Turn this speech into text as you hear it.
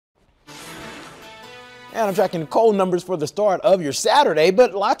And I'm tracking cold numbers for the start of your Saturday,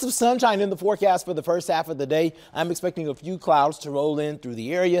 but lots of sunshine in the forecast for the first half of the day. I'm expecting a few clouds to roll in through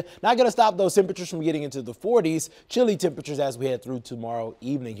the area. Not going to stop those temperatures from getting into the 40s. Chilly temperatures as we head through tomorrow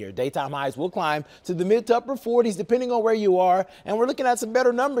evening here. Daytime highs will climb to the mid to upper 40s depending on where you are. And we're looking at some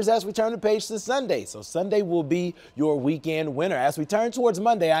better numbers as we turn the page to Sunday. So Sunday will be your weekend winner. As we turn towards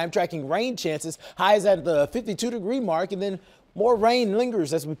Monday, I am tracking rain chances. Highs at the 52-degree mark, and then more rain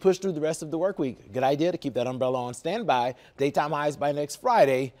lingers as we push through the rest of the work week. Good idea to keep that umbrella on standby. Daytime highs by next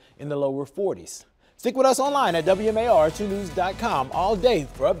Friday in the lower 40s. Stick with us online at WMAR2news.com all day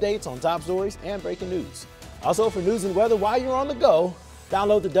for updates on top stories and breaking news. Also, for news and weather while you're on the go,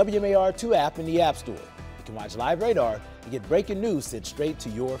 download the WMAR2 app in the App Store. You can watch live radar and get breaking news sent straight to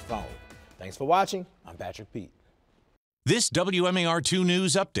your phone. Thanks for watching. I'm Patrick Pete. This WMAR2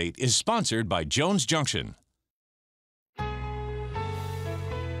 News Update is sponsored by Jones Junction.